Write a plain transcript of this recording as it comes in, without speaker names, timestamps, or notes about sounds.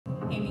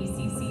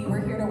ABCC.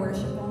 We're here to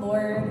worship the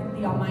Lord,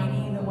 the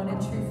Almighty, the one and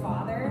true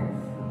Father.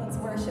 Let's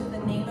worship the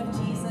name of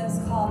Jesus,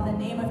 call the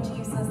name of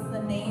Jesus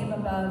the name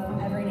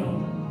above every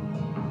name.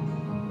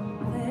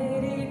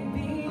 Let it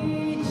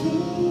be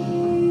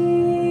Jesus,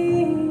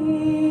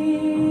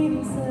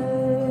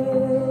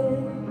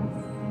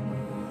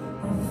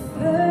 the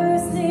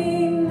first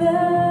name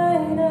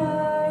that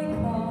I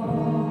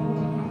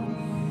call.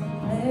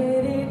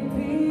 Let it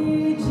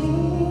be Jesus,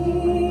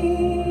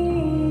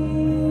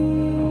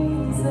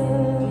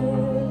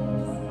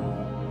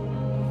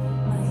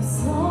 my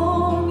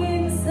song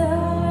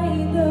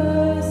inside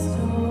the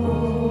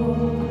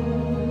storm.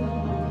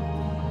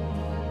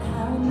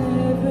 I'll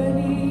never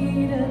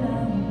need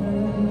another.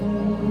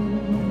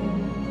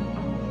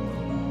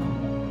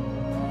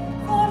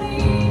 For me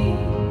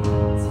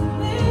to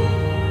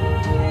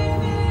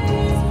live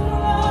is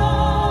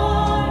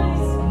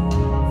Christ.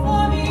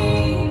 For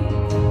me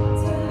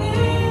to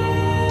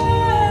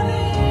live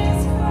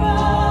is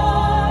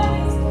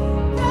Christ.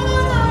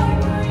 God, I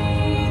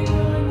breathe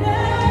your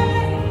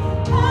name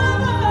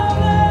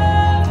above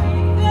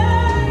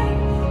everything.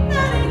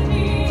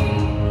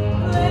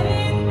 Let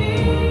it be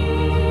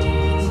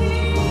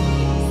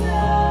Jesus.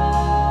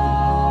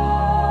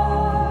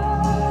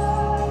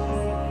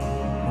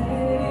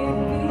 Let it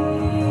be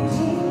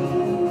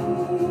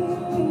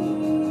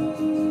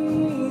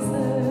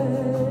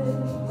Jesus.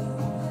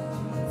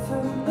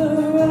 From the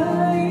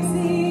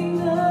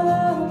rising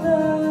of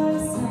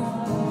the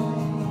sun,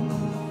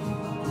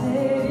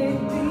 let it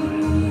be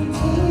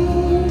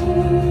Jesus.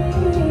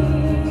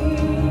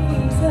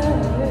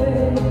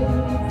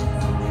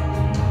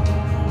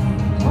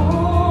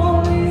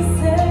 All is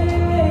said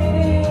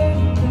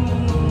and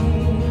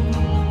done,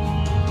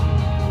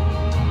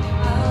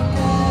 I'll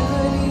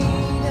never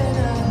need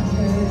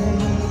another.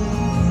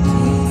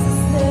 Jesus,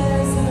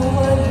 there's no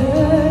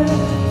other.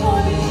 For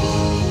me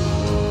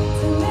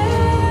to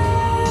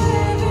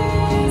live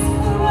is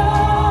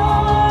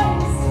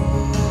Christ.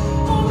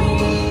 For me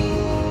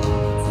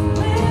to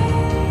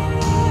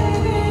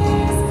live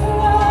is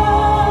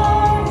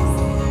Christ.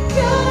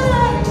 God,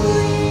 I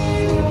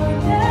breathe your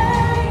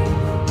name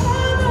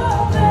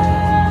above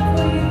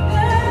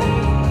everything.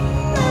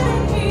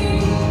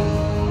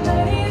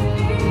 Let it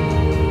be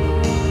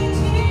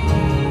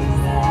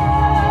Jesus.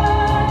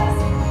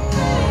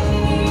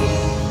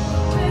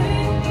 Let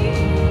it be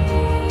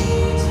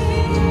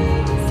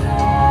Jesus.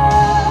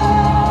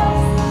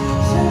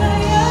 Should I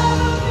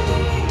ever be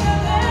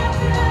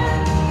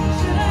abandoned?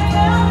 Should I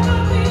ever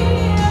be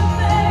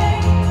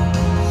afraid?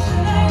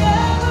 Should I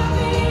ever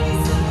be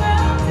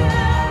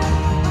surrounded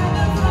by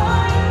the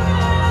fire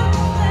and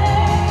the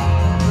flame?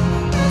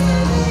 There's a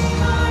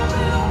name I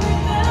will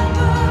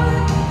remember.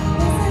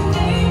 There's a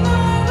name I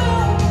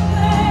will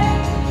proclaim.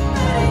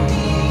 Let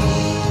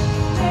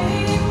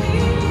it be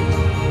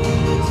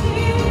Jesus.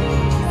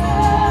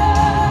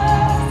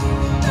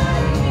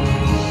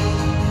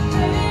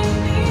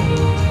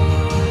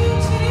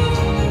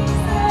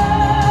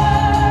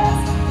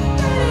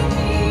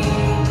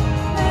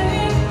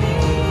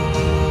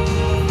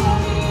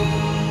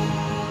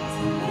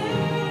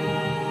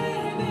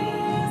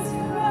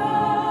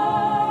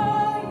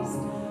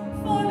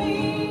 For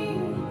me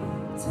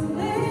to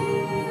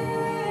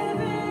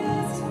live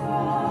is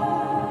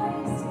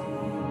Christ.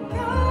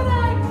 God,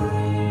 I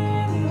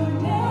breathe your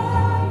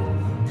name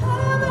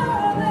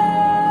above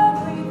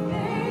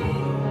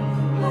everything.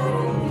 Let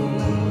it be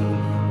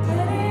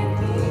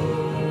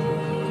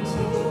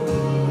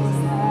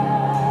Jesus.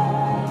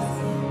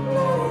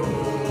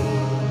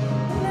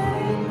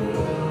 Let it be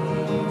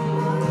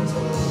Lord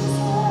Jesus.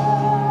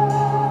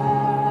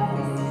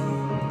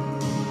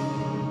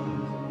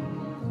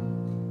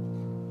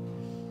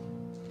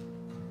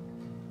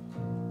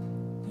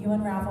 You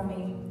unravel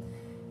me.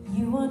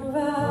 You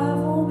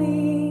unravel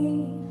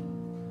me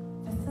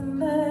with a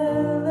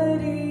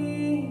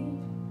melody.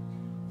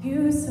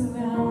 You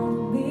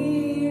surround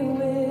me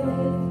with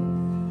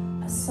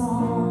a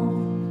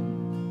song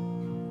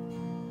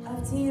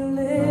of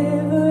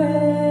deliverance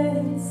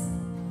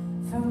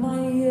from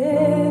my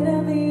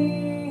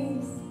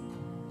enemies.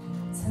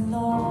 Till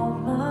all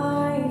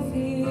my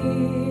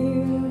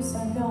fears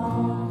are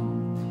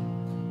gone,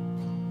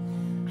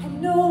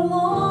 I'm no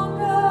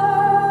longer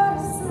a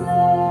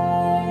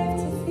slave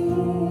to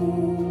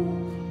fear.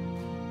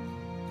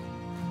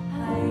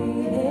 I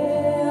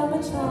am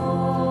a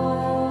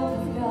child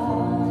of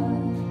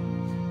God.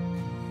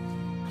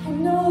 I'm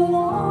no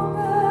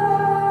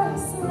longer a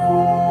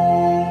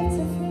slave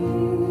to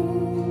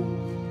fear.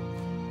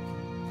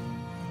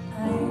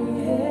 I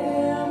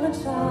am a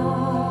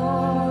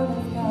child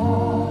of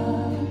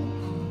God.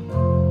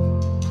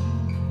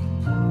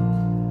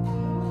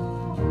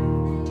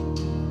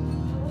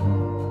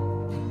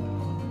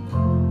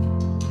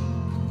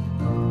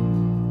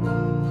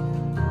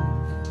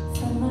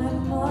 From my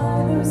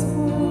mother's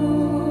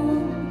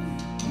womb,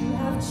 you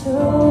have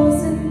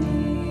chosen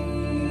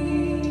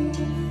me.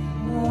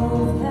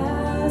 Love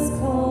has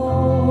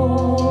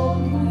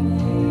called my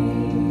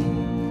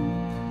name.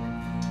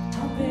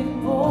 I've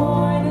been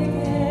born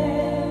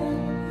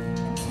again.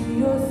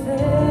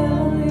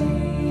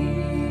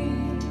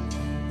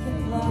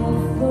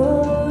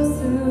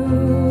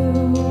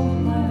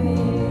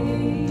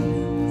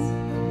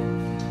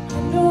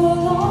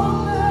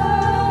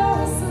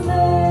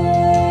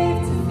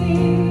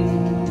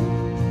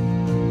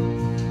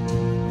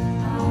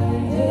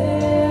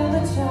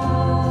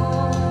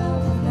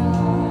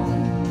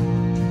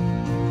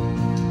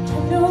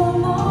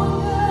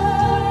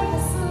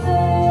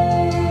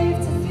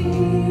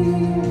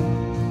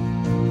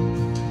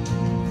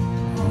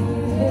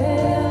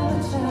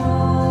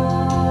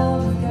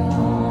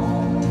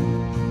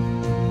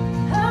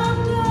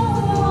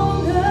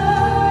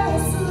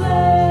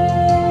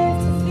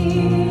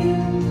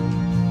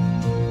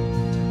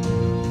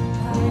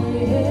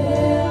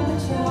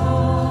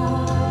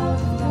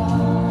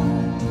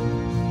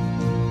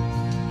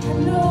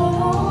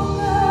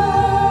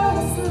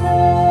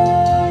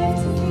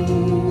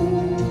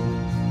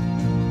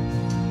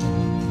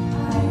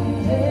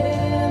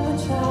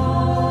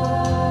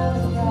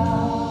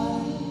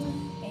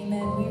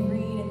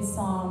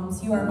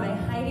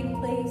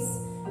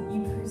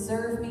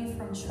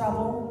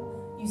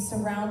 trouble. You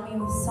surround me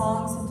with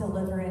songs of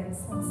deliverance.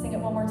 Let's sing it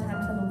one more time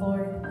to the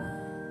Lord.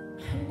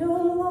 I'm no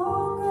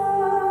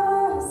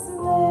longer a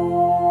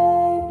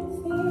slave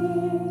to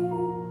fear.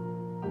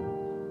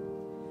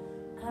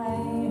 I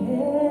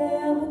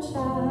am a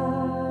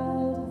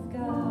child of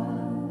God.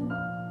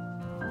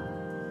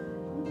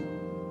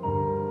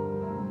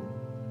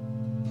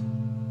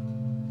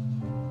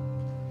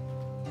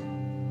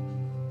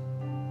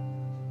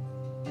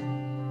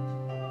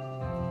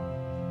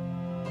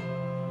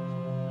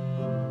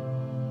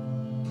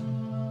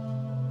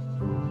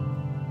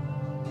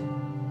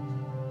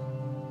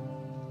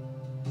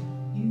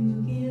 You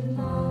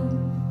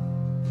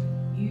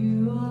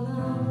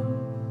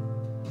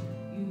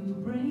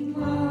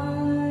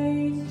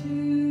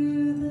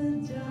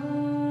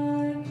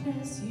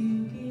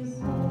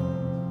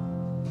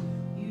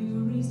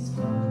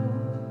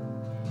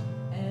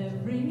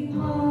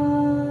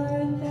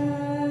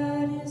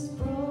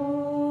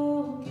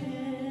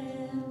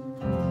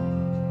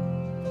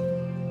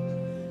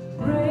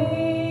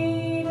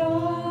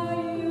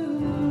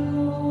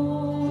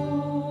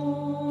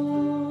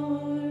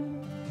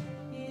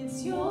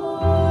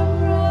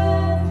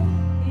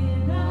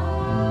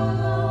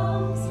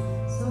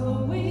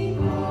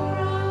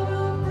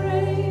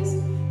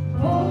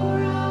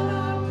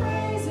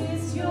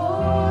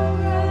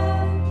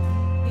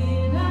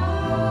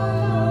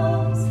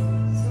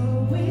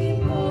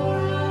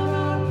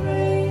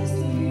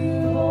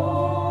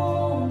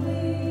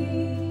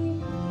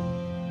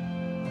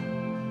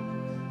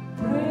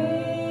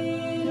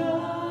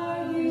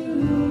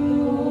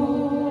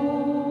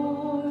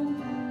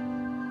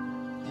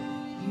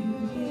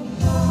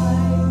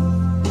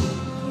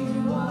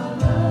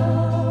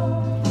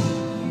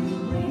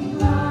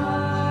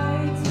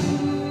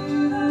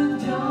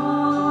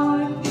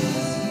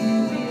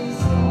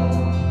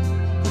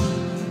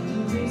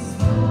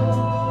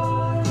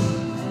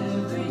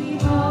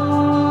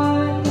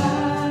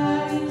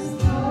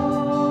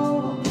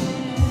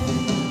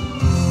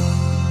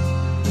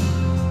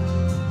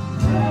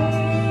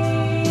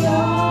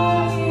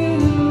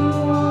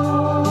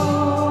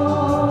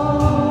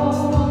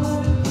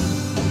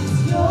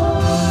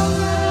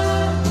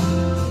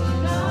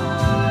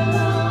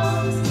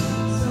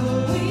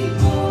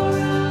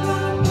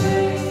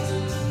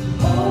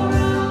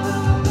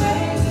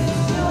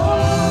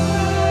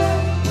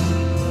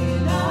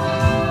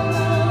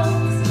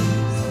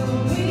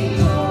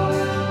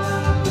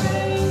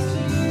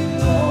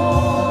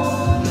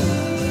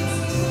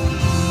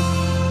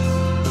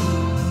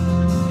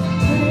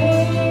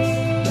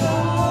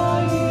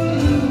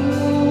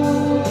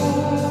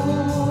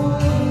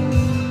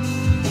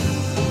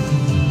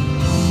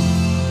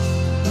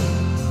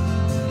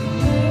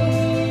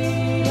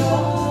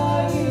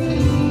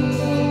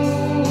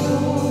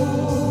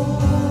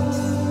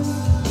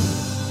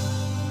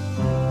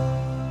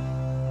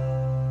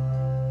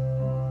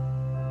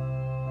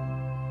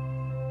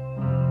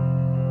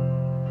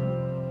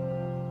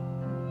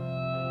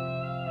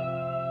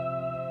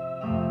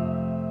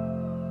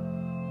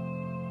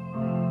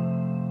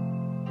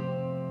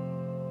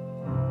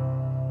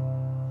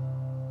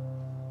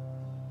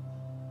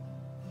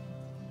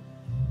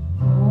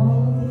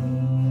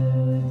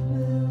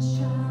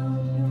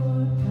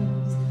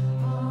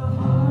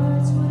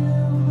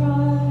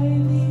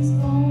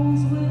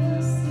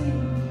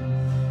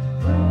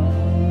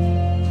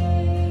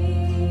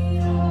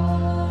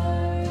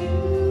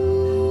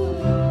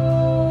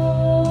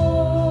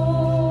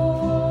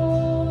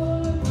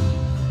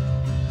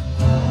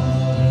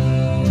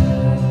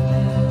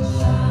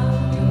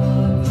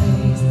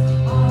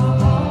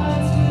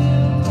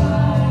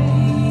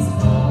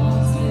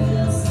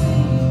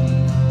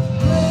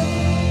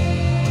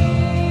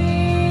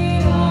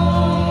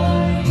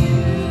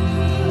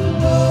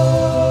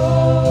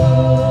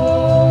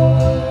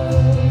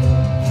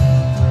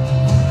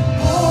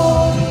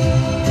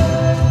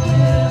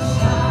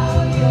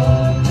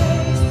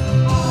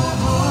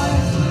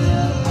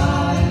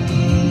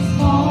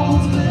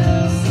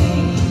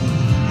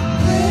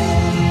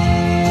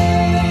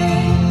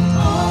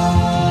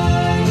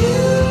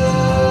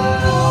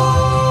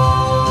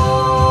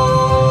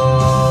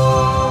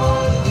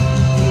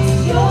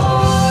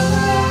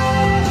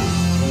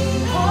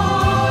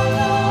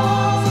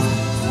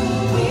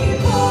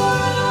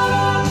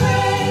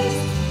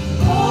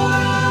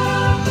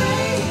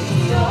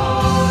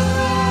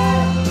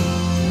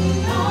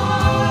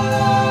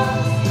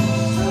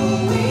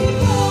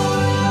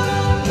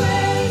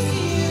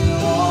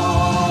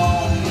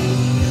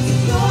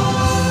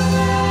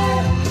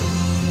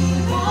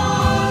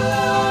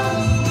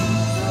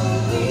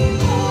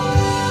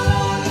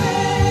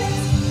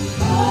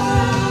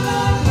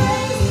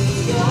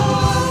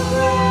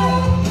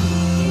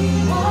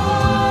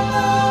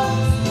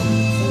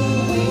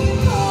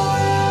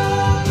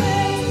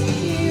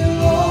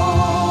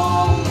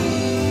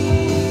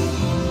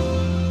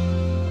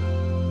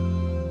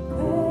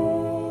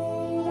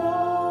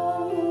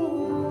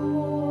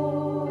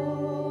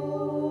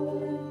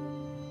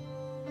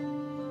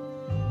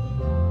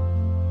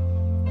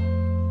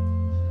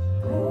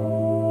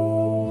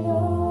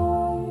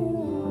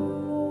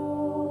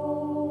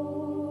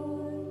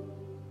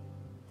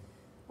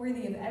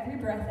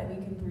breath that we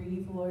could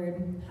breathe,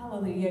 Lord.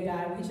 Hallelujah,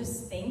 God. We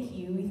just thank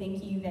you. We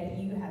thank you that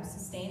you have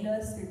sustained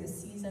us through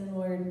this season,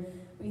 Lord.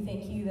 We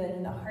thank you that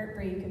in the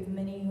heartbreak of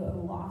many who have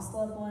lost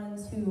loved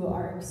ones, who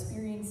are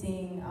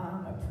experiencing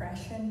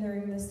oppression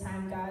during this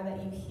time, God,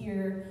 that you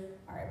hear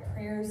our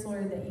prayers,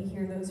 Lord, that you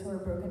hear those who are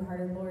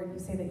brokenhearted, Lord. You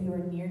say that you are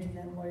near to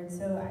them, Lord.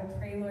 So I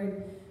pray,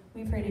 Lord,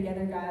 we pray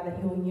together, God,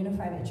 that you will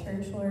unify the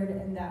church, Lord,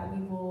 and that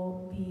we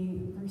will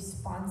be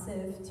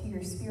responsive to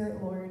your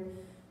spirit, Lord.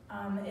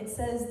 It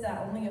says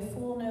that only a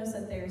fool says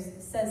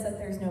that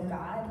there's no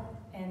God,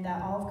 and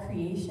that all of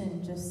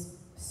creation just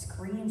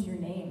screams your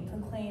name,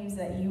 proclaims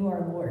that you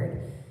are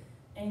Lord.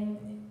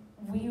 And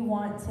we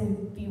want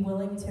to be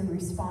willing to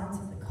respond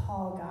to the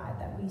call, God,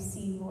 that we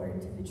see,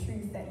 Lord, to the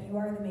truth that you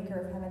are the maker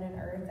of heaven and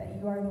earth, that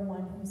you are the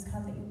one who's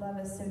come, that you love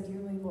us so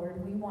dearly,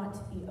 Lord. We want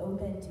to be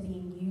open to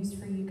being used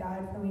for you,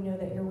 God, for we know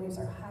that your ways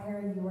are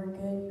higher, you are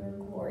good, you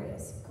are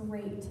glorious,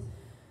 great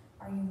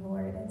are you,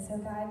 Lord. And so,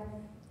 God,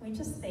 we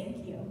just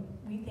thank you.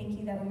 We thank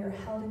you that we are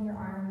held in your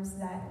arms,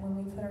 that when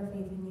we put our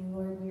faith in you,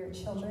 Lord, we are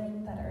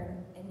children, that our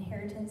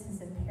inheritance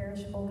is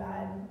imperishable,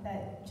 God,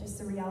 that just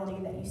the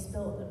reality that you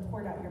spilled and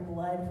poured out your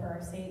blood for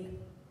our sake,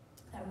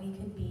 that we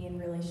could be in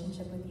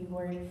relationship with you,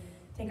 Lord.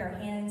 Take our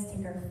hands,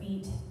 take our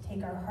feet,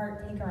 take our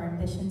heart, take our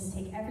ambitions,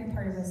 take every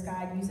part of us,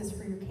 God. Use us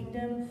for your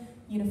kingdom.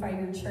 Unify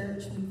your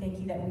church. We thank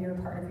you that we are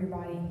part of your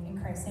body. In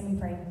Christ's name we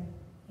pray.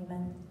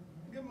 Amen.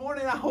 Good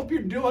morning. I hope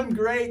you're doing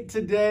great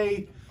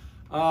today.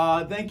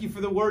 Thank you for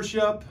the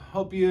worship.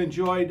 Hope you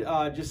enjoyed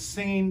just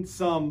singing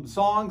some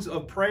songs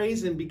of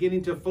praise and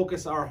beginning to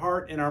focus our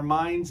heart and our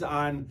minds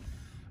on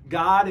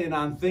God and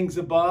on things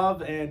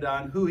above and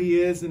on who he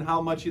is and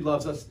how much he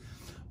loves us.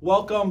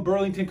 Welcome,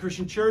 Burlington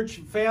Christian Church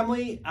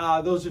family.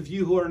 Those of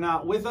you who are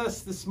not with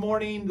us this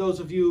morning, those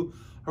of you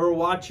who are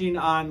watching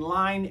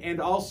online, and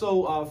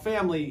also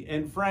family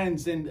and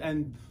friends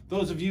and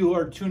those of you who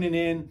are tuning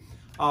in.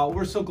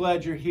 We're so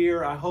glad you're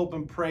here. I hope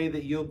and pray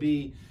that you'll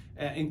be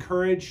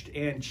encouraged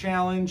and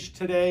challenged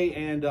today,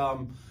 and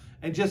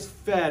just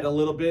fed a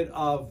little bit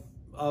of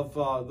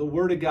the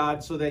Word of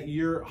God, so that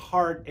your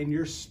heart and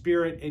your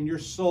spirit and your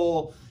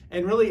soul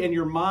and really in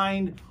your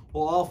mind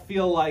will all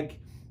feel like,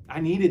 I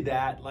needed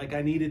that, like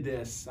I needed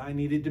this, I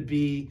needed to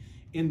be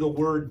in the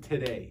Word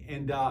today,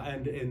 and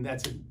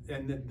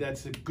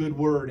that's a good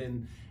word,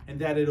 and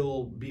that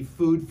it'll be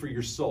food for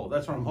your soul.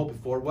 That's what I'm hoping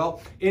for.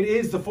 Well, it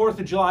is the 4th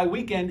of July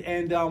weekend,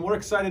 and we're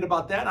excited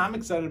about that. I'm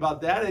excited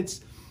about that.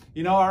 It's,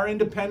 you know, our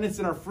independence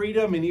and our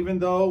freedom, and even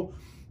though,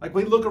 like,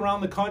 we look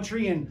around the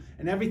country and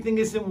everything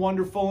isn't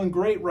wonderful and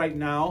great right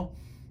now,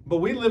 but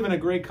we live in a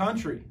great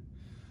country.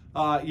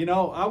 You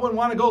know, I wouldn't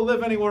want to go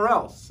live anywhere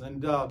else,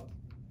 and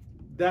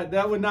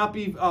that would not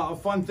be a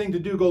fun thing to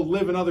do, go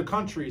live in other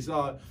countries.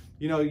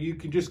 You know, you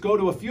can just go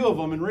to a few of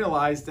them and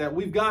realize that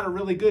we've got it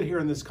really good here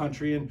in this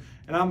country, and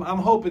I'm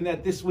hoping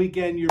that this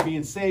weekend you're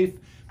being safe,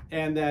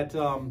 and that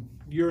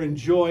you're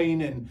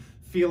enjoying and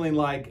feeling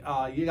like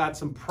you got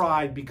some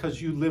pride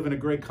because you live in a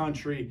great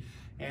country,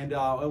 and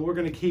we're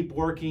going to keep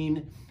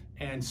working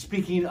and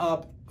speaking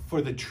up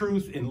for the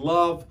truth in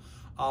love,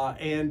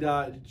 and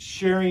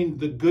sharing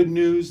the good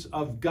news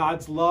of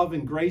God's love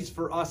and grace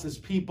for us as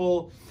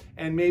people.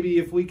 And maybe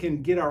if we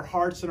can get our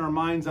hearts and our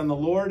minds on the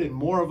Lord, and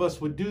more of us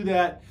would do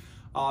that,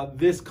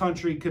 this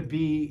country could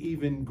be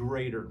even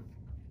greater.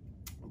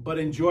 But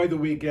enjoy the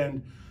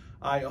weekend.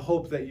 I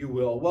hope that you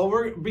will. Well,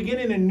 we're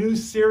beginning a new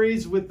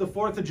series with the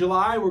 4th of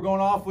July. We're going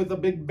off with a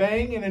big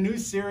bang in a new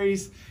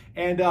series.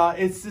 And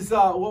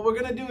what we're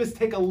going to do is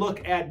take a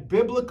look at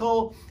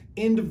biblical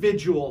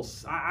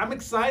individuals. I'm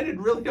excited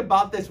really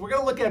about this. We're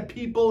going to look at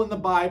people in the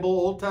Bible,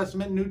 Old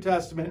Testament, New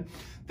Testament,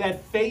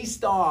 that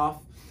faced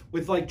off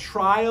with like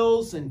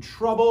trials and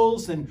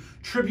troubles and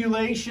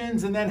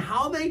tribulations, and then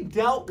how they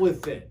dealt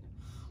with it.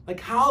 Like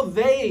how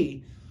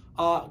they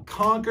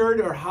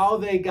conquered, or how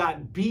they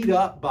got beat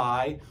up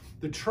by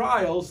the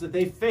trials that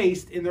they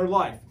faced in their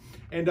life.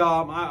 And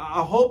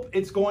I hope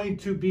it's going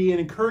to be an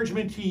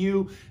encouragement to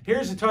you.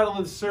 Here's the title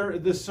of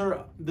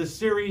the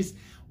series,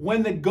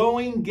 When the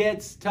Going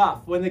Gets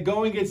Tough. When the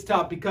going gets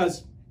tough,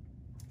 because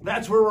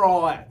that's where we're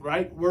all at,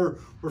 right? We're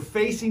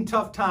facing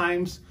tough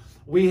times.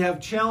 We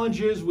have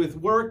challenges with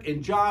work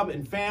and job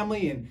and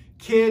family and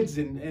kids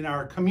and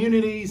our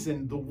communities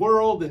and the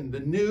world and the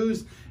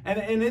news.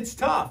 And it's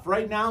tough.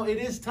 Right now it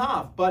is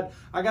tough. But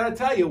I got to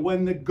tell you,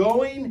 when the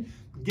going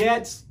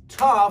gets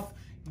tough,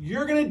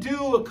 you're going to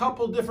do a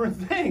couple different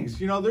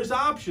things. You know, there's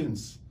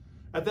options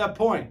at that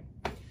point.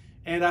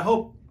 And I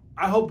hope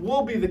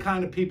we'll be the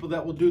kind of people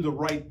that will do the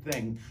right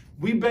thing.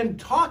 We've been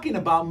talking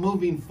about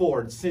moving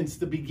forward since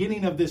the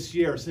beginning of this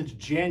year, since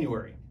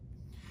January.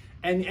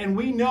 And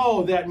we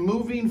know that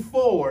moving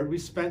forward, we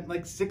spent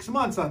like 6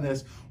 months on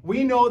this.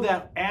 We know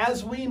that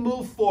as we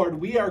move forward,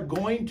 we are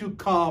going to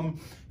come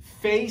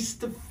face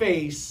to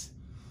face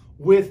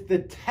with the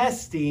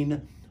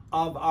testing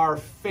of our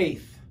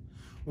faith.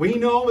 We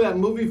know that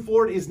moving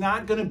forward is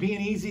not going to be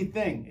an easy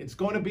thing. It's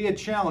going to be a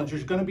challenge.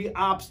 There's going to be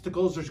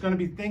obstacles. There's going to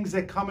be things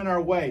that come in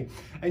our way.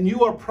 And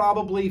you are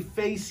probably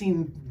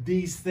facing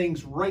these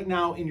things right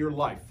now in your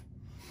life.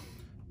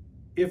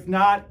 if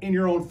not in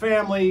your own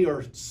family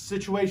or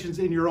situations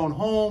in your own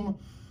home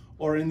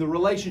or in the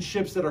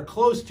relationships that are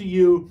close to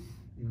you,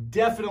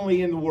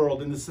 definitely in the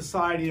world, in the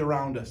society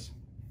around us.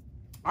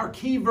 Our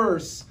key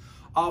verse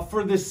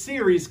for this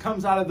series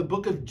comes out of the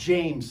book of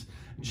James.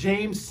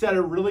 James said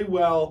it really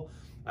well,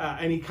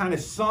 and he kind of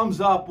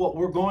sums up what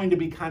we're going to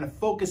be kind of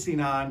focusing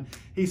on.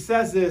 He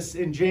says this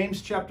in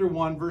James chapter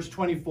 1, verse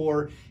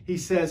 24. He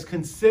says,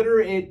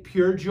 "Consider it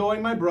pure joy,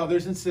 my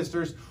brothers and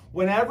sisters,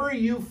 whenever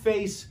you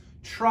face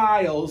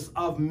trials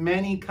of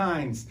many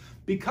kinds,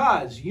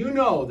 because you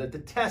know that the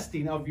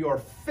testing of your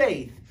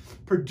faith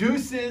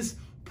produces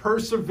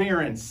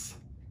perseverance.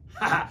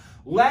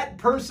 Let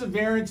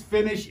perseverance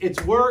finish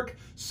its work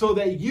so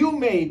that you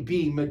may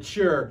be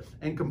mature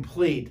and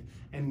complete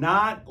and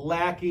not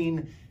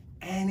lacking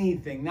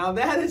anything." Now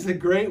that is a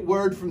great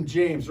word from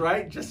James,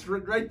 right? Just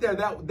right there,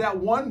 that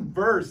one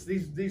verse,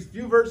 these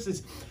few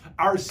verses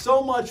are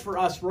so much for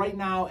us right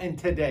now and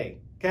today,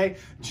 okay?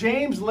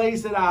 James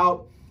lays it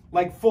out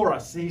like for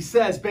us. He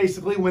says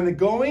basically, when the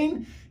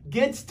going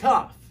gets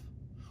tough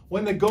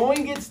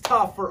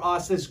for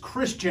us as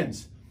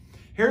Christians,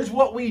 here's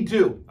what we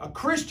do. A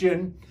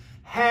Christian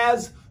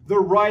has the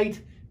right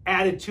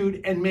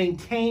attitude and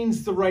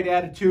maintains the right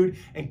attitude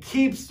and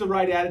keeps the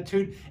right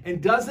attitude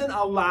and doesn't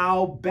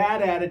allow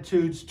bad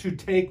attitudes to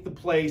take the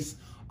place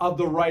of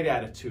the right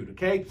attitude,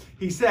 okay?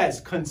 He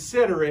says,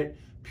 consider it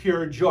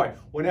pure joy.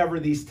 Whenever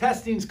these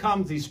testings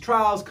come, these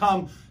trials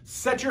come,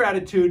 set your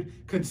attitude,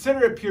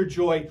 consider it pure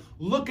joy.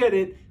 Look at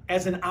it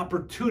as an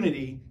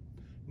opportunity,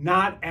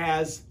 not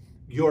as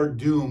your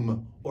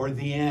doom or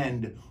the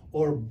end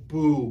or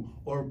boo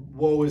or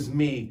woe is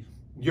me.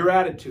 Your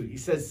attitude. He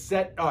says,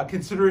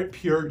 consider it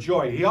pure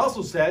joy. He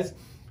also says,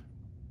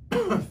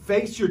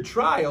 face your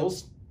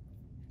trials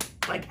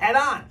like head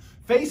on.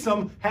 Face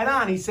them head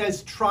on. He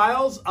says,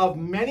 trials of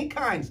many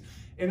kinds.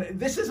 And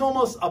this is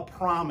almost a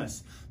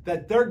promise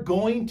that they're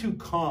going to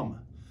come.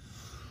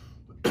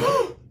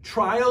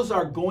 Trials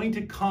are going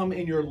to come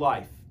in your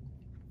life.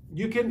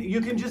 You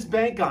can just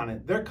bank on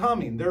it. They're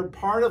coming. They're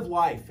part of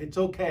life. It's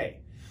okay.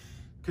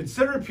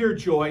 Consider it pure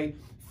joy.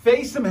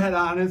 Face them head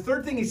on. And the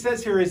third thing he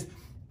says here is,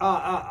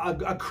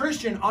 a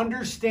Christian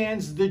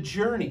understands the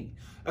journey.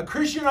 A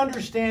Christian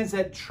understands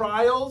that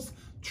trials,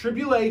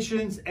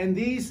 tribulations, and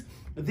these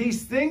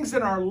things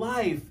in our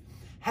life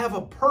have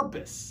a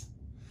purpose.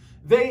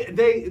 They're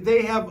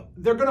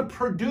going to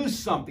produce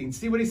something.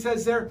 See what he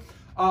says there?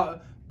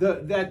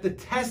 That the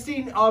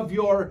testing of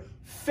your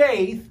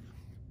faith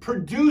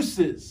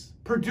produces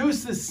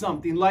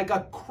something, like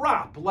a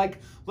crop, like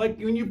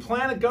when you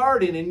plant a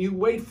garden and you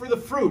wait for the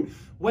fruit.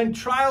 When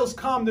trials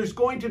come, there's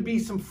going to be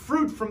some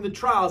fruit from the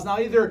trials. Now,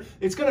 either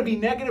it's going to be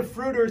negative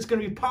fruit or it's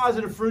going to be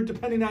positive fruit,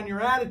 depending on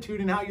your attitude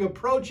and how you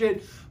approach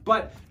it.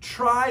 But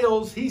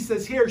trials, he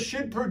says here,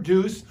 should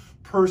produce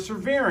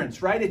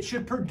perseverance, right? It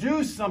should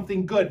produce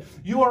something good.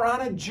 You are on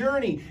a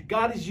journey.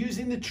 God is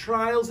using the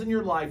trials in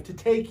your life to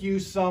take you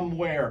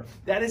somewhere.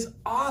 That is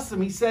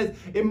awesome. He says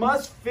it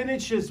must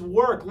finish his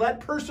work. Let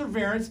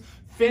perseverance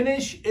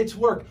finish its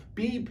work.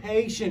 Be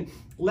patient.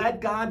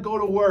 Let God go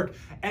to work.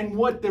 And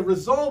what the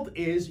result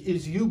is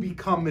you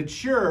become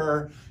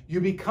mature. You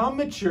become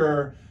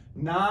mature,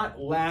 not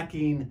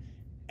lacking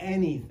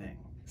anything.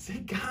 See,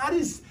 God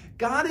is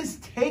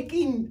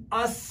taking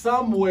us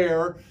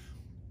somewhere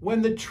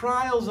when the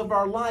trials of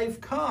our life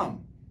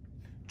come.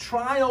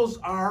 Trials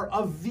are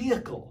a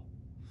vehicle.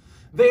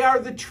 They are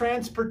the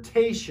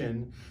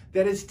transportation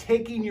that is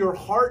taking your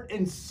heart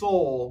and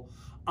soul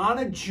on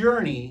a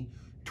journey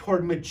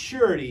toward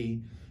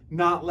maturity,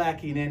 not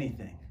lacking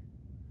anything.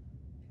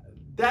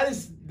 That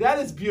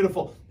is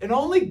beautiful. And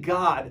only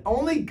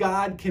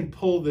God can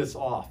pull this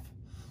off.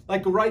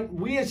 Like, right,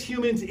 we as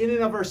humans, in and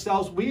of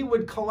ourselves, we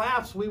would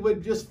collapse, we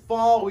would just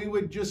fall, we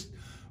would just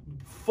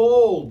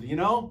fold, you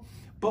know?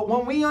 But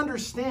when we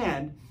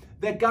understand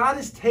that God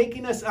is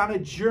taking us on a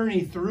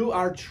journey through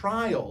our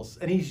trials,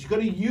 and he's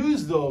going to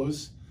use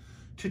those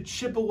to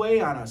chip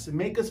away on us and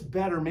make us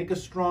better, make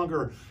us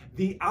stronger,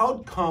 the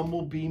outcome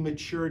will be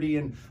maturity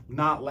and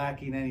not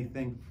lacking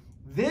anything.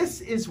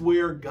 This is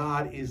where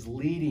God is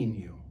leading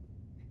you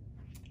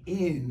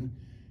in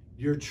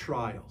your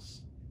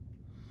trials.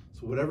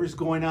 So whatever's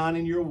going on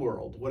in your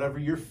world, whatever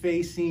you're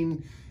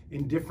facing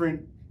in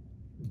different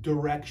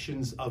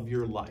directions of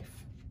your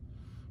life,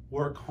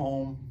 work,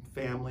 home,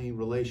 family,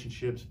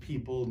 relationships,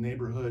 people,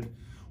 neighborhood,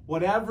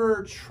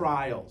 whatever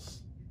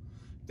trials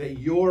that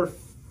you're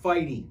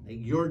fighting, that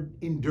you're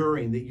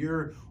enduring, that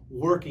you're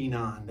working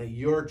on, that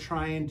you're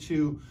trying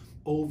to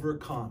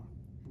overcome,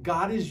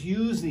 God is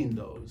using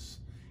those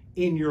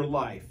in your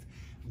life.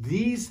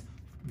 This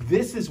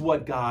is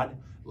what God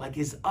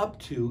is up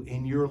to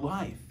in your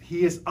life.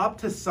 He is up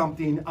to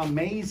something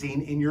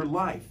amazing in your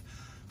life.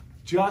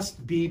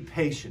 Just be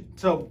patient.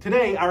 So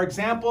today, our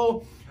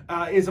example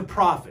is a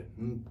prophet.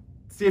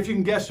 See if you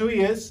can guess who he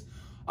is,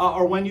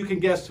 or when you can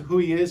guess who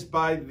he is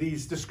by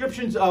these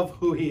descriptions of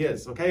who he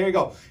is. Okay, here you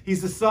go.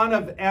 He's the son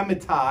of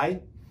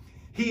Amittai.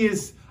 He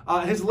is,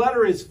 his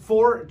letter is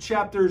 4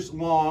 chapters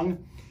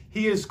long.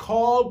 He is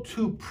called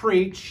to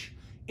preach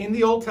in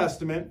the Old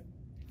Testament.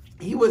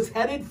 He was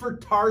headed for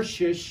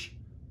Tarshish,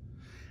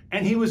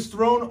 and he was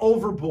thrown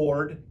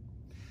overboard.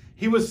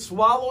 He was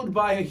swallowed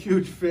by a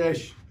huge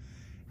fish,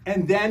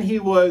 and then he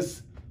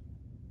was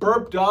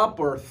burped up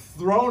or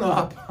thrown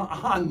up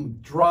on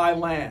dry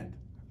land.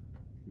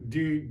 Do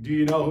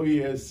you know who he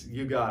is?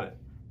 You got it.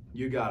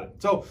 You got it.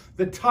 So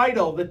the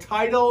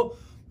title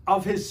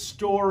of his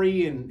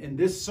story in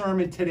this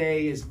sermon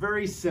today is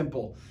very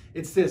simple.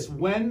 It's this: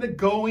 when the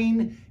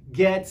going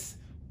gets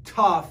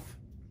tough,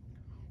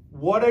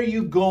 what are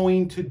you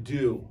going to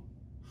do?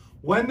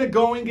 When the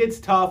going gets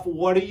tough,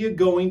 what are you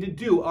going to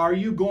do? Are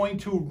you going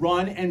to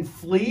run and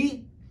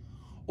flee?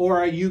 Or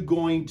are you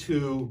going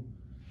to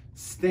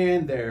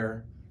stand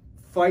there,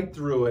 fight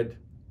through it,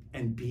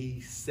 and be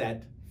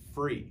set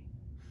free?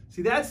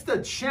 See, that's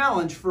the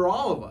challenge for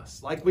all of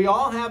us. Like, we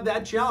all have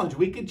that challenge.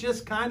 We could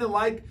just kind of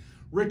like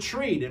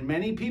retreat, and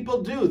many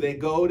people do. They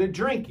go to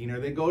drinking, or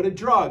they go to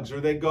drugs,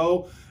 or they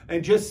go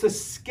and just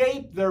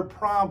escape their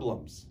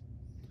problems.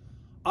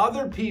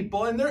 Other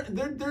people, and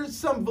there's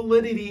some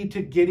validity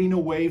to getting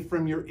away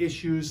from your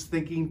issues,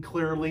 thinking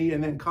clearly,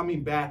 and then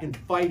coming back and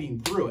fighting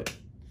through it.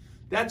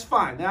 That's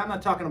fine. Now, I'm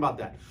not talking about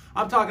that.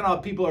 I'm talking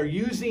about people are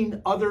using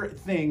other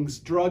things,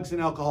 drugs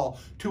and alcohol,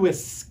 to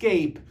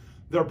escape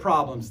their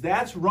problems.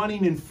 That's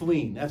running and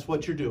fleeing. That's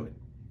what you're doing.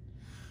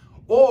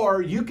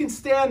 Or you can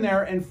stand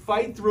there and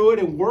fight through it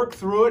and work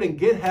through it and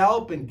get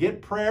help and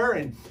get prayer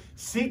and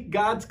seek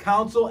God's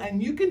counsel,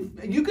 and you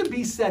can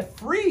be set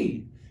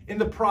free in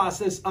the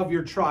process of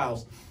your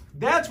trials.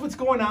 That's what's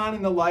going on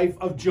in the life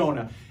of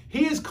Jonah.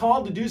 He is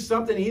called to do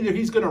something. Either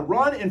he's going to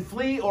run and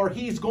flee, or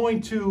he's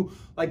going to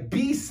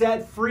be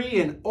set free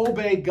and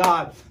obey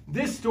God.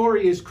 This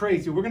story is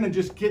crazy. We're going to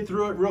just get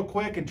through it real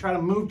quick and try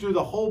to move through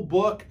the whole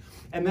book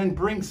and then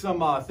bring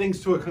some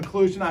things to a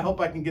conclusion. I hope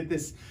I can get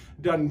this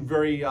done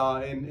very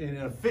in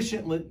an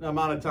efficient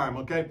amount of time,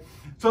 okay?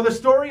 So the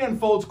story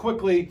unfolds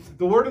quickly.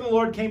 The word of the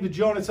Lord came to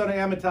Jonah, son of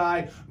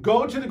Amittai.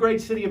 Go to the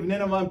great city of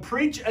Nineveh and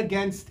preach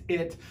against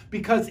it,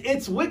 because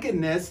its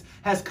wickedness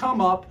has come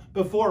up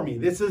before me.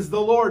 This is the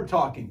Lord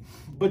talking.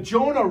 But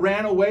Jonah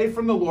ran away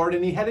from the Lord,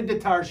 and he headed to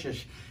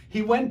Tarshish.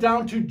 He went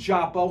down to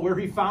Joppa, where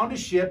he found a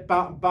ship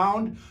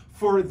bound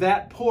for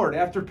that port.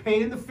 After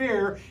paying the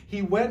fare,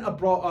 he went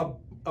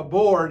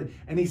aboard,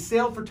 and he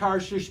sailed for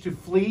Tarshish to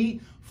flee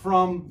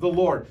from the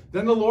Lord.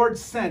 Then the Lord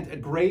sent a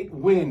great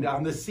wind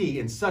on the sea,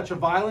 and such a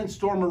violent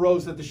storm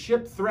arose that the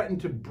ship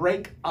threatened to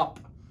break up.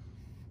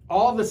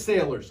 All of the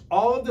sailors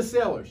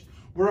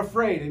were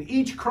afraid, and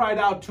each cried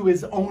out to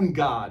his own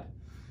God.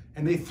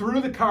 And they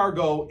threw the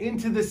cargo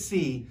into the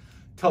sea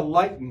to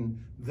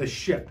lighten the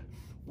ship.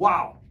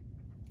 Wow,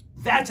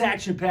 that's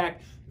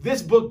action-packed.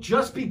 This book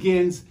just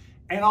begins,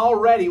 and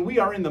already we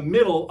are in the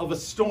middle of a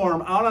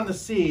storm out on the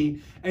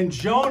sea, and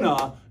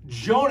Jonah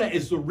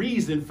is the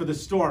reason for the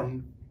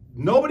storm.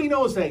 Nobody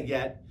knows that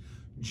yet.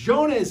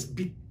 Jonah has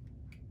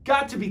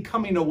got to be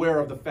becoming aware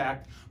of the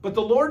fact, but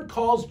the Lord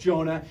calls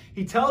Jonah.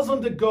 He tells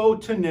him to go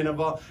to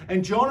Nineveh,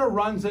 and Jonah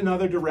runs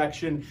another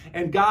direction,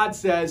 and God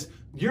says,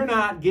 you're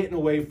not getting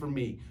away from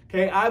me.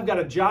 Okay, I've got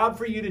a job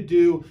for you to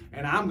do,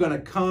 and I'm going to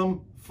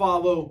come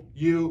follow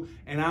you,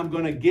 and I'm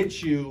going to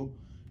get you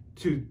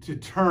to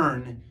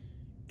turn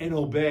and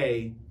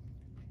obey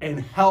and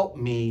help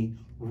me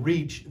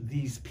reach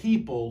these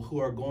people who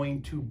are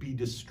going to be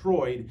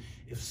destroyed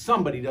if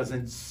somebody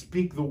doesn't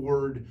speak the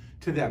word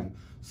to them.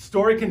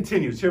 Story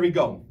continues. Here we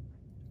go.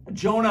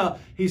 Jonah,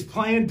 he's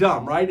playing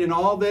dumb, right? In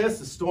all this,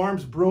 the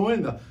storm's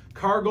brewing, the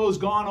cargo's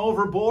gone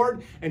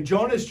overboard, and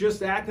Jonah's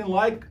just acting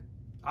like,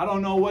 I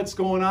don't know what's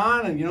going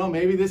on, and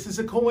maybe this is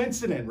a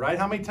coincidence, right?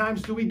 How many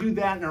times do we do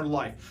that in our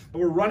life?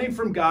 We're running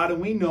from God, and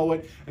we know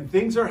it, and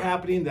things are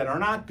happening that are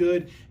not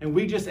good, and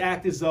we just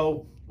act as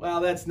though,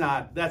 well,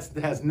 that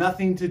has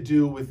nothing to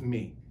do with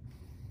me.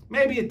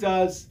 Maybe it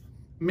does,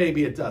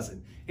 maybe it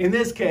doesn't. In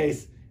this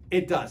case,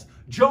 it does.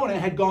 Jonah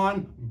had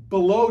gone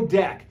below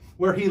deck,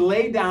 where he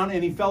lay down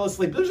and he fell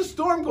asleep. There's a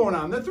storm going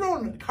on. They're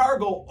throwing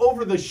cargo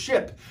over the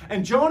ship.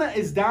 And Jonah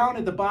is down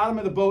at the bottom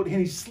of the boat and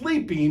he's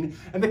sleeping.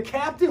 And the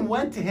captain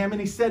went to him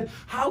and he said,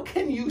 how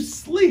can you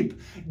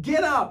sleep?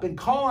 Get up and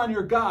call on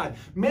your God.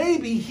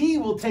 Maybe he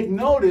will take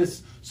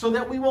notice so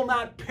that we will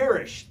not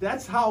perish.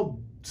 That's how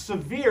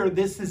severe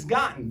this has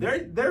gotten.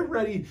 They're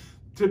ready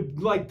to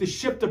the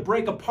ship to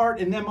break apart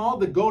and them all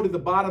to go to the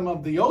bottom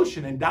of the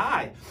ocean and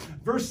die.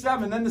 Verse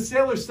 7, then the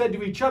sailors said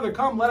to each other,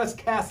 come, let us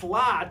cast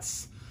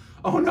lots.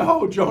 Oh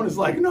no, Jonah's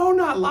like, no,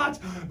 not lots.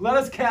 Let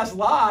us cast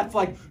lots,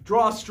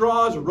 draw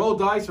straws or roll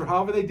dice or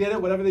however they did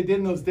it, whatever they did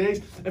in those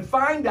days, and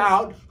find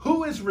out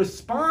who is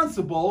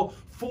responsible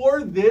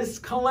for this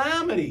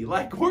calamity.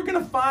 We're going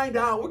to find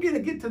out. We're going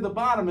to get to the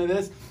bottom of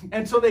this.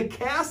 And so they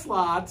cast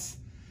lots,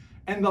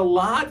 and the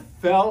lot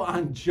fell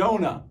on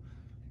Jonah.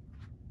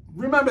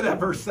 Remember that,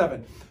 verse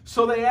 7.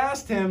 So they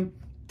asked him,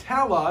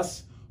 tell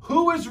us,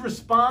 who is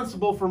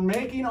responsible for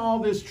making all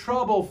this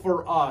trouble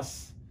for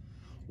us?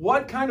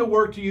 What kind of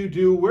work do you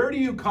do? Where do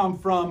you come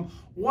from?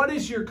 What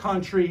is your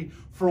country?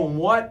 From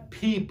what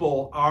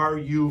people are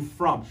you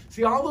from?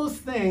 See, all those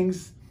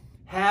things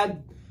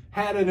had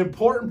had an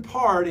important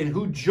part in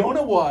who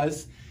Jonah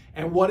was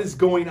and what is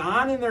going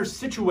on in their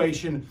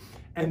situation.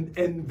 And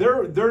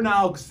they're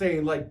now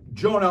saying, like,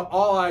 Jonah,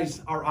 all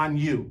eyes are on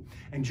you.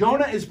 And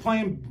Jonah is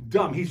playing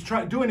dumb. He's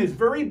doing his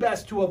very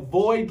best to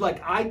avoid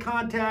like eye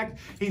contact.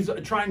 He's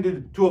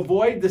trying to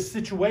avoid the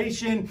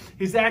situation.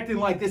 He's acting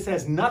like this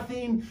has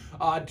nothing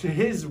to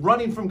his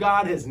running from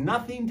God, has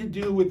nothing to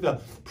do with the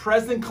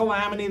present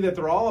calamity that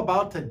they're all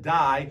about to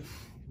die.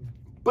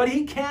 But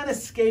he can't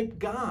escape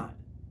God.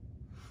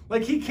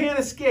 Like, he can't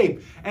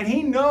escape. And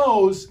he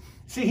knows,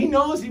 he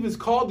knows he was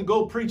called to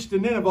go preach to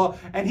Nineveh,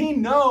 and he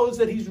knows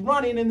that he's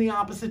running in the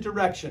opposite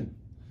direction.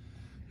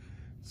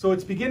 So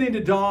it's beginning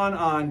to dawn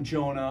on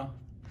Jonah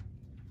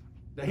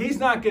that he's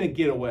not going to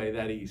get away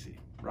that easy,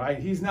 right?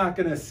 He's not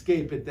going to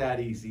escape it that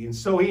easy. And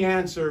so he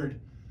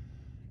answered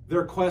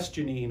their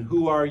questioning,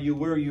 who are you?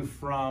 Where are you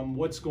from?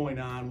 What's going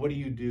on? What do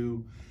you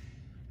do?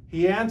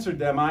 He answered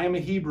them, I am a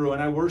Hebrew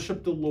and I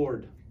worship the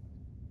Lord.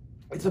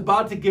 It's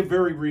about to get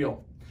very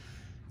real.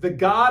 The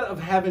God of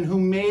heaven who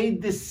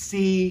made the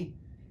sea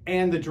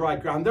and the dry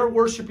ground. They're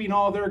worshiping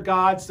all their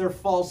gods. They're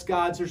false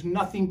gods. There's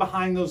nothing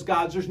behind those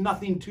gods. There's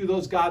nothing to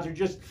those gods. They're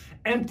just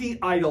empty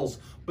idols.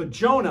 But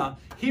Jonah,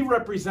 he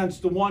represents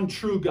the one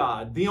true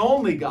God, the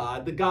only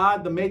God,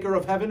 the maker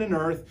of heaven and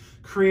earth,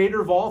 creator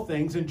of all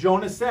things. And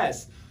Jonah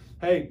says,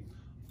 hey,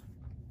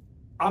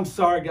 I'm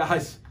sorry,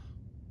 guys,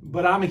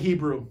 but I'm a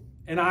Hebrew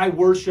and I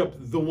worship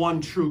the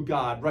one true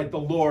God, right? The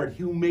Lord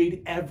who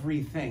made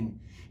everything.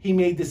 He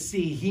made the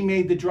sea. He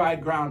made the dry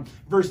ground.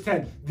 Verse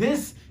 10,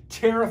 this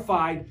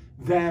terrified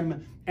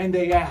them, and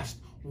they asked,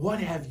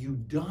 what have you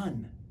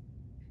done?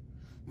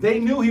 They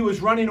knew he was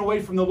running away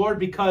from the Lord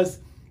because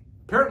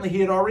apparently he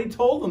had already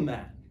told them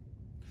that.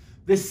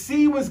 The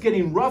sea was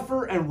getting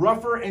rougher and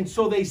rougher, and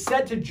so they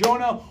said to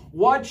Jonah,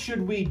 what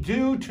should we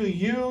do to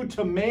you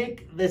to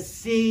make the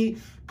sea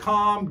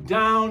calm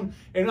down?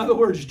 In other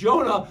words,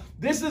 Jonah,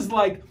 this is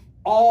like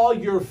all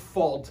your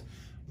fault.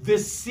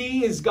 This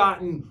sea has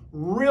gotten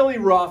really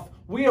rough.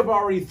 We have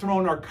already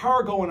thrown our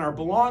cargo and our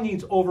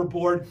belongings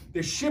overboard.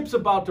 The ship's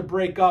about to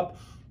break up.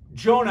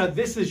 Jonah,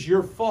 this is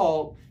your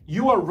fault.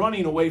 You are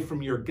running away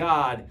from your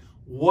God.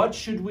 What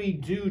should we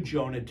do,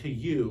 Jonah, to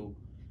you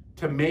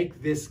to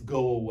make this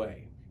go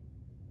away?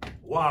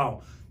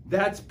 Wow,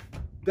 that's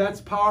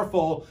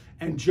powerful.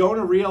 And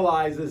Jonah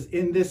realizes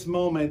in this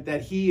moment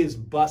that he is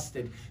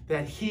busted,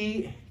 that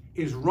he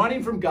is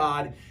running from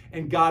God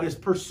and God is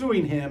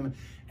pursuing him.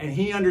 And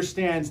he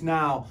understands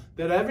now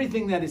that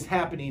everything that is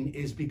happening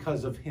is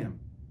because of him.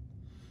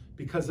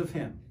 Because of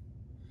him.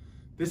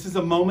 This is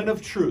a moment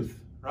of truth,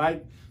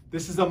 right?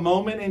 This is a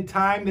moment in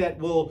time that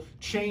will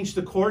change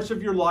the course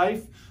of your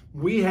life.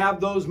 We have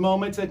those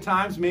moments at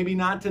times, maybe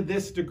not to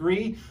this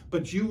degree,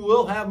 but you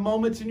will have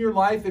moments in your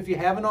life, if you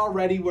haven't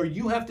already, where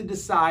you have to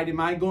decide,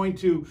 am I going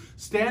to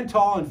stand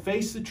tall and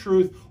face the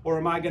truth, or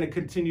am I going to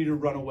continue to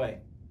run away?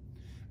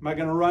 Am I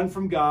going to run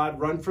from God,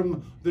 run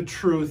from the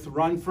truth,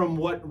 run from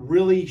what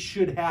really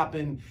should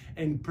happen,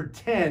 and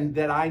pretend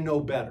that I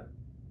know better?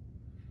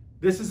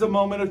 This is a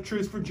moment of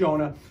truth for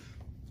Jonah.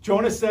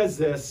 Jonah says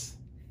this.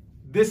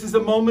 This is a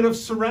moment of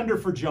surrender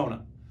for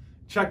Jonah.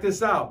 Check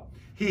this out.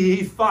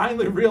 He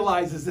finally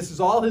realizes this is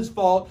all his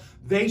fault.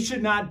 They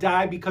should not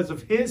die because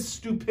of his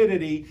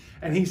stupidity.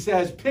 And he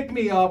says, pick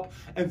me up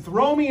and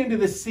throw me into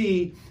the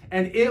sea,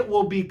 and it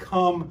will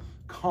become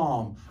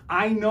calm.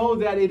 I know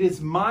that it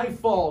is my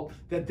fault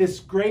that this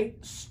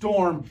great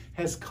storm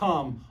has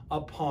come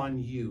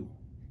upon you.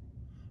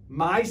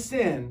 My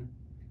sin,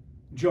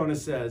 Jonah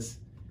says,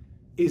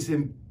 is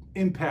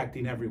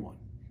impacting everyone.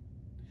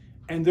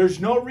 And there's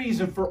no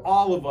reason for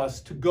all of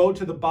us to go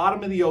to the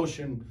bottom of the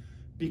ocean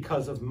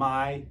because of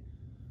my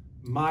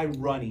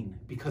running,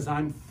 because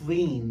I'm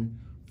fleeing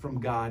from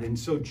God. And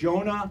so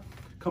Jonah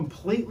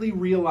completely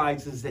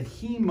realizes that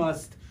he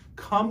must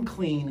come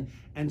clean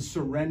and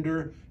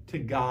surrender to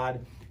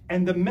God.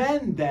 And the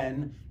men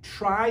then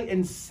try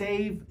and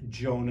save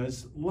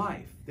Jonah's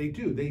life. They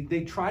do.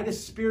 They try to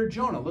spare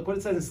Jonah. Look what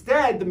it says.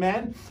 Instead, the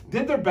men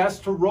did their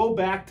best to row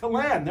back to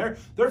land.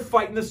 They're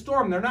fighting the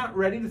storm. They're not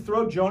ready to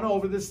throw Jonah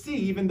over the sea,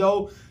 even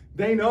though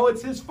they know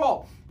it's his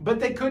fault. But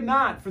they could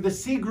not, for the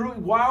sea grew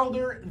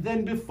wilder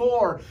than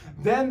before.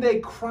 Then they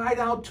cried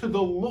out to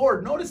the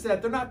Lord. Notice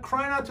that. They're not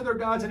crying out to their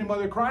gods anymore.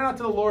 They're crying out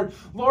to the Lord.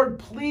 Lord,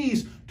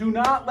 please do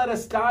not let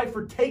us die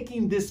for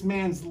taking this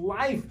man's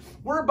life.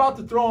 We're about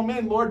to throw him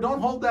in. Lord,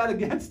 don't hold that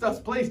against us,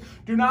 please.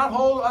 Do not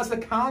hold us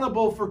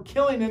accountable for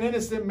killing an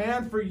innocent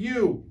man for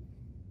you.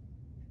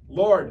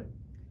 Lord,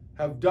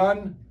 have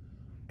done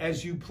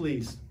as you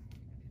please.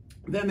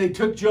 Then they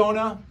took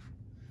Jonah,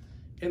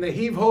 and they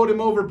heave-hoed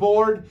him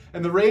overboard,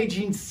 and the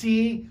raging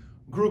sea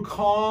grew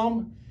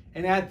calm.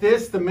 And at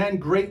this, the men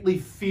greatly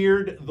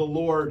feared the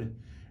Lord.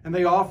 And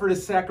they offered a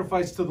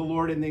sacrifice to the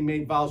Lord, and they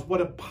made vows.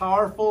 What a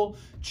powerful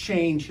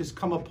change has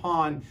come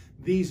upon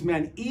these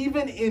men,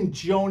 even in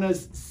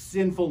Jonah's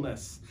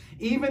sinfulness,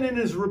 even in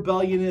his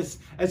rebelliousness,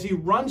 as he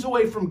runs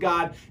away from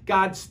God.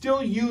 God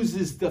still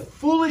uses the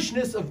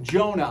foolishness of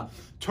Jonah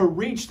to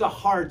reach the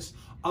hearts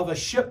of a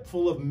ship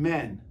full of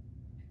men.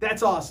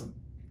 That's awesome.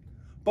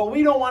 But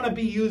we don't want to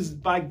be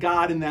used by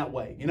God in that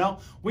way, you know?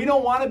 We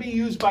don't want to be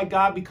used by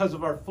God because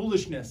of our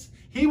foolishness.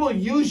 He will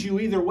use you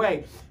either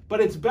way.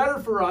 But it's better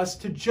for us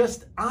to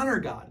just honor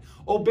God,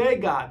 obey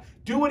God,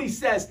 do what he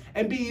says,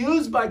 and be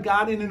used by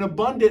God in an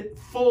abundant,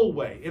 full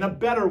way, in a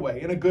better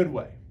way, in a good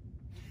way.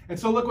 And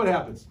so look what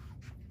happens.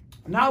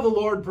 Now the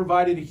Lord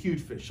provided a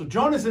huge fish. So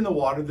Jonah's in the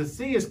water, the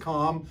sea is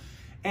calm,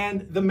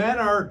 and the men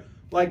are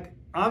like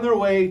on their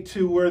way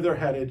to where they're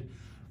headed.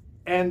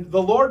 And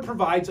the Lord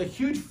provides a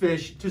huge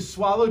fish to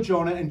swallow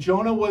Jonah, and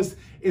Jonah was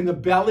in the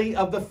belly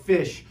of the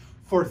fish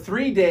for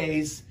 3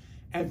 days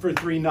and for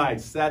 3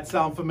 nights. That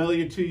sound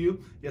familiar to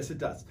you? Yes, it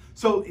does.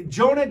 So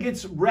Jonah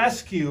gets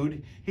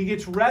rescued. He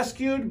gets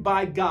rescued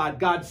by God.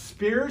 God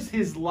spares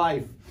his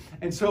life.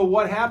 And so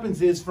what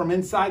happens is, from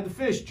inside the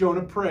fish,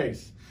 Jonah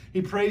prays.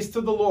 He prays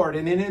to the Lord.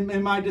 And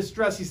in my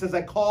distress, he says,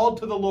 I called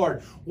to the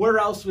Lord. Where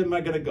else am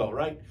I going to go,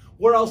 right?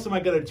 Where else am I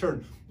going to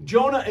turn?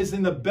 Jonah is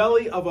in the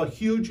belly of a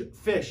huge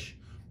fish.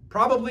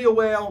 Probably a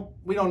whale.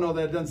 We don't know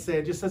that. It doesn't say.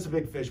 It just says a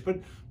big fish.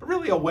 But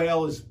really a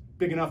whale is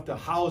big enough to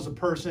house a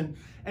person.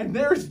 And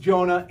there's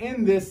Jonah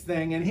in this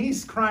thing, and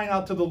he's crying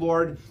out to the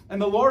Lord.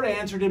 And the Lord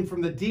answered him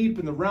from the deep,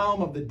 in the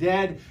realm of the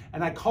dead.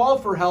 And I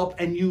called for help,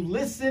 and you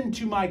listened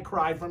to my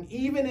cry. From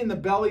even in the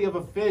belly of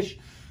a fish,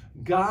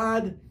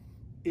 God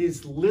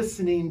is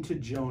listening to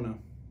Jonah.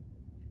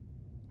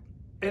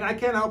 And I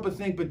can't help but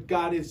think, but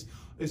God is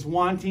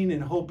wanting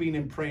and hoping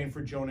and praying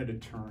for Jonah to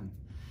turn.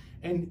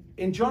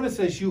 And Jonah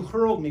says, you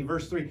hurled me,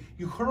 verse 3,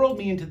 you hurled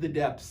me into the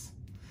depths,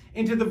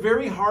 into the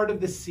very heart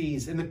of the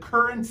seas, and the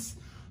currents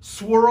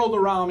swirled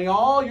around me.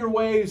 All your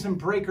waves and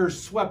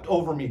breakers swept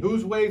over me.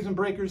 Whose waves and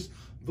breakers?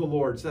 The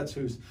Lord's. That's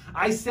whose.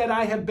 I said,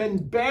 I have been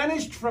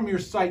banished from your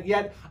sight,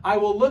 yet I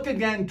will look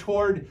again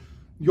toward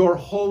your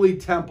holy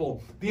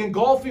temple. The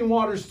engulfing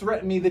waters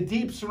threatened me. The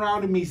deep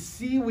surrounded me.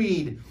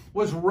 Seaweed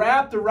was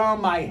wrapped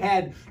around my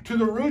head. To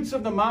the roots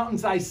of the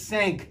mountains I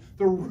sank.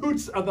 The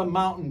roots of the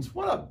mountains.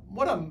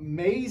 What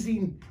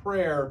amazing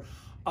prayer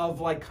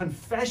of like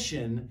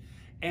confession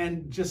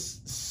and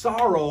just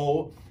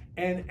sorrow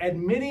and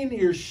admitting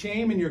your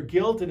shame and your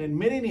guilt and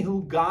admitting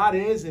who God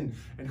is and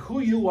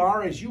who you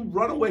are as you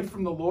run away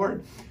from the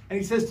Lord. And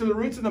he says, to the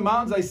roots of the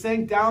mountains I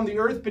sank down. The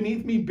earth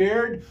beneath me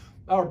barred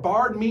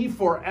me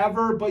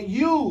forever. But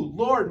you,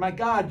 Lord, my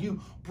God,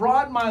 you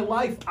brought my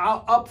life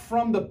up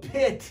from the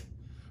pit.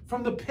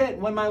 From the pit.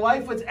 When my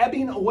life was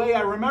ebbing away,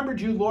 I remembered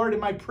you, Lord,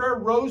 and my prayer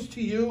rose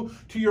to you,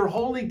 to your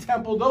holy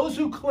temple. Those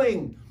who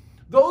cling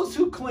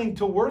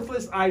to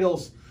worthless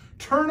idols,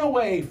 turn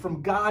away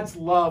from God's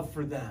love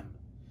for them.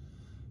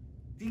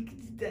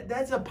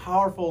 That's a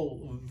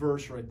powerful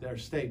verse right there,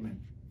 statement.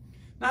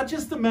 Not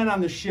just the men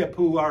on the ship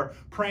who are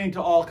praying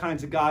to all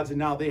kinds of gods and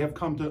now they have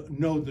come to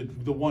know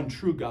the one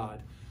true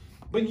God.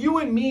 But you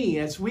and me,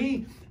 as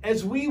we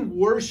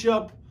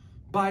worship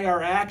by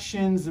our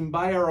actions and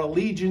by our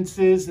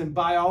allegiances and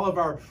by all of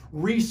our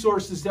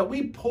resources that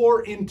we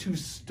pour into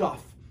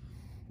stuff.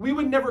 We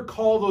would never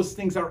call those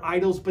things our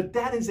idols, but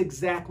that is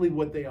exactly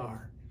what they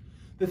are.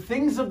 The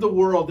things of the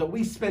world that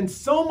we spend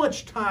so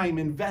much time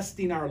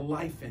investing our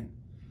life in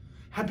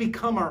have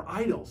become our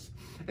idols.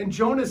 And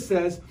Jonah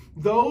says,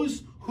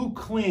 those who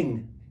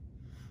cling,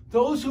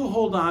 those who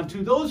hold on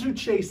to, those who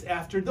chase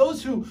after,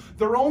 those who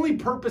their only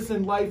purpose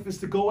in life is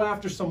to go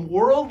after some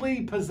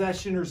worldly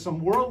possession or some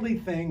worldly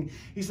thing.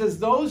 He says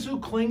those who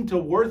cling to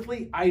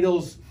worldly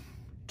idols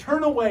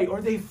turn away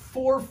or they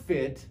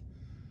forfeit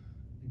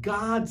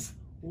God's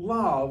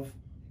love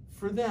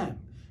for them.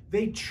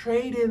 They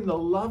trade in the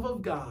love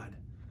of God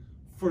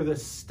for the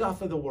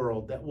stuff of the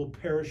world that will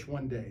perish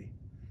one day.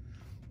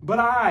 But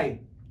I,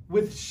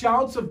 with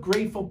shouts of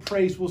grateful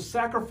praise, will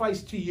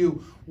sacrifice to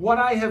you what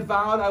I have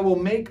vowed I will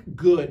make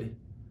good.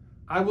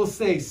 I will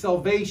say,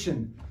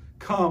 salvation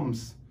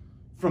comes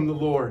from the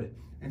Lord.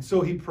 And so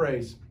he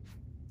prays.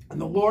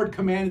 And the Lord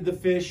commanded the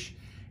fish,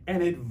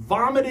 and it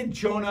vomited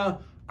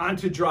Jonah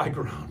onto dry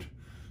ground.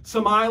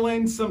 Some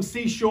island, some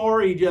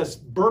seashore, he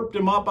just burped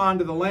him up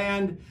onto the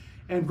land.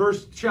 And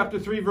chapter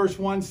 3, verse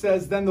 1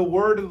 says, then the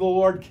word of the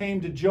Lord came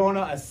to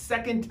Jonah a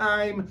second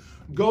time.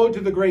 Go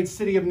to the great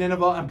city of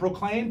Nineveh and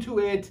proclaim to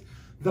it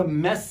the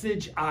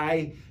message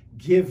I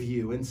give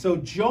you. And so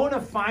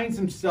Jonah finds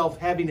himself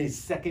having a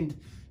second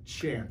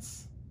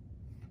chance.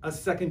 A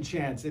second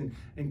chance. And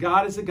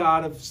God is a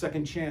God of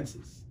second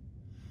chances.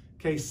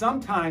 Okay,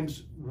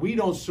 sometimes we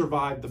don't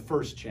survive the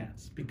first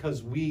chance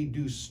because we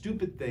do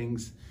stupid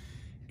things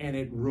and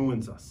it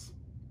ruins us.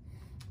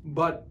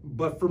 But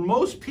for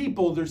most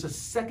people, there's a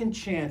second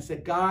chance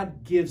that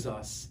God gives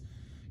us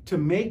to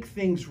make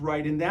things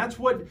right. And that's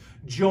what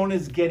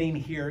Jonah's getting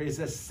here, is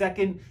a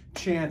second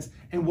chance.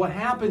 And what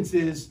happens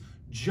is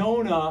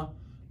Jonah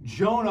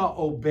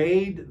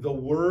obeyed the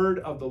word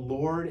of the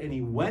Lord and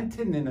he went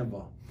to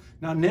Nineveh.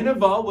 Now,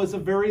 Nineveh was a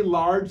very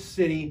large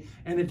city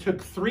and it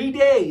took 3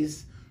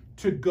 days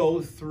to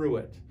go through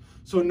it.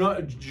 So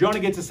Jonah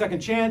gets a second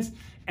chance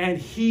and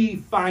he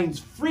finds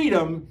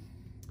freedom,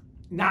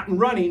 not in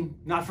running,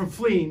 not from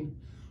fleeing.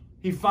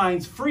 He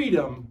finds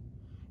freedom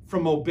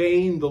from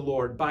obeying the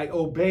Lord. By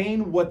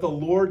obeying what the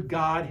Lord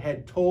God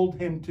had told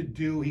him to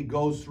do, he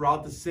goes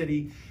throughout the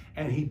city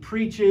and he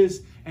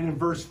preaches. And in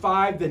verse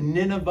 5, the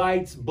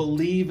Ninevites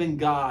believe in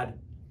God.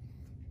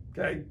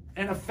 Okay?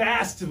 And a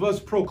fast was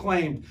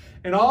proclaimed.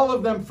 And all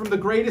of them, from the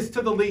greatest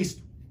to the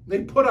least,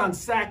 they put on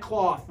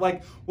sackcloth,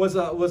 like was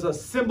a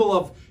symbol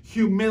of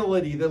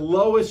humility, the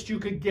lowest you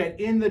could get,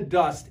 in the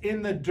dust,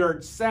 in the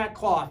dirt,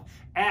 sackcloth,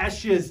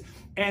 ashes.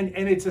 And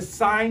it's a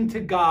sign to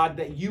God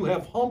that you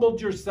have humbled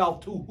yourself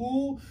to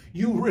who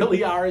you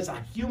really are as a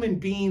human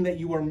being, that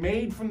you were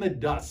made from the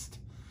dust.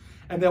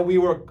 And that we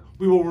will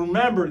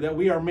remember that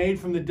we are made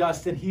from the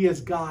dust and he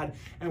is God.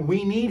 And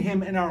we need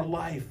him in our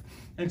life.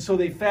 And so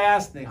they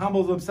fast, they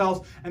humble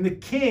themselves. And the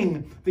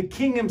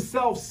king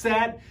himself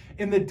sat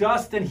in the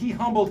dust and he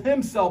humbled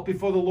himself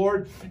before the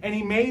Lord. And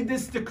he made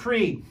this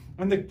decree.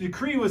 And the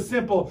decree was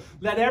simple.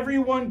 Let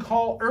everyone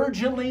call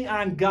urgently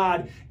on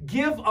God.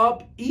 Give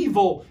up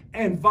evil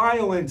and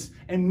violence.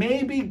 And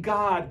maybe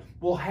God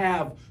will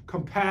have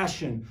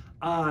compassion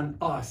on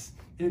us.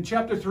 In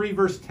chapter 3,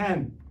 verse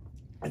 10,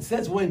 it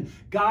says, when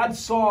God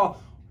saw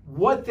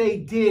what they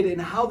did and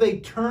how they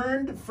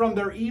turned from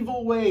their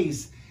evil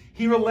ways,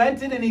 he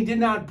relented and he did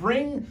not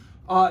bring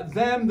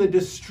them the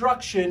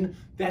destruction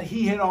that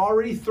he had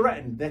already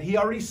threatened, that he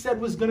already said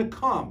was going to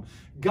come.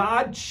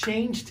 God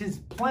changed his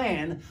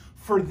plan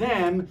for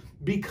them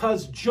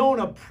because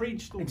Jonah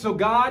preached. And so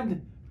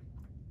God,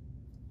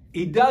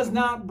 he does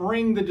not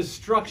bring the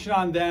destruction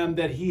on them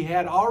that he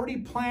had already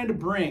planned to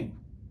bring.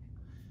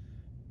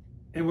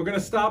 And we're going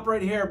to stop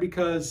right here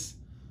because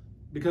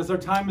our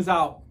time is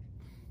out.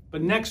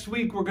 But next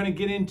week, we're going to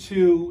get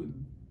into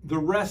the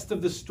rest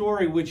of the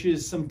story, which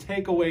is some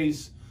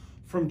takeaways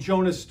from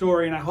Jonah's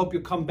story. And I hope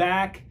you'll come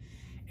back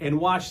and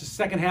watch the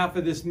second half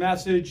of this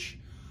message.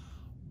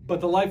 But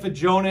the life of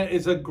Jonah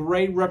is a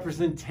great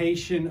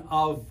representation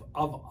of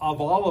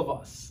all of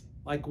us.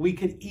 Like, we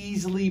could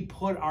easily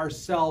put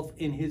ourselves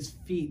in his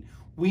feet.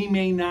 We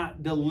may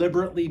not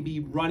deliberately be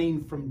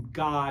running from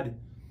God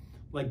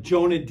like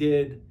Jonah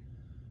did,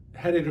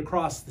 headed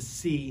across the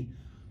sea.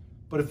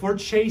 But if we're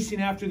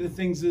chasing after the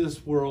things of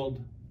this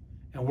world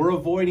and we're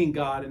avoiding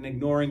God and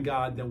ignoring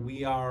God, then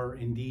we are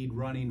indeed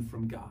running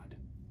from God.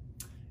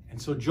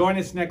 And so join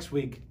us next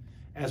week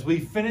as we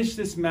finish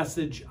this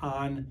message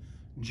on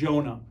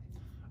Jonah.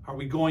 Are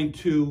we going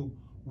to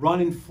run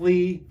and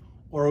flee,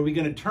 or are we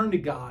going to turn to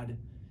God,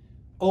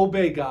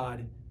 obey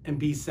God, and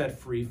be set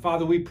free?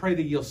 Father, we pray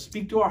that you'll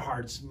speak to our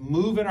hearts,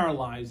 move in our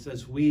lives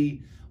as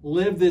we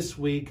live this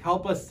week.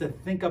 Help us to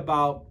think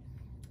about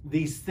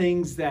these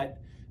things that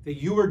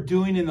you are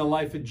doing in the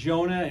life of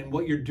Jonah and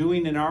what you're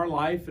doing in our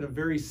life in a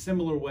very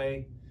similar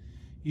way.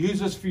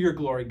 Use us for your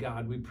glory,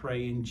 God, we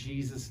pray in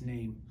Jesus'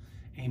 name.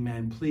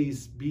 Amen.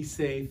 Please be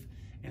safe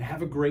and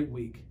have a great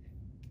week.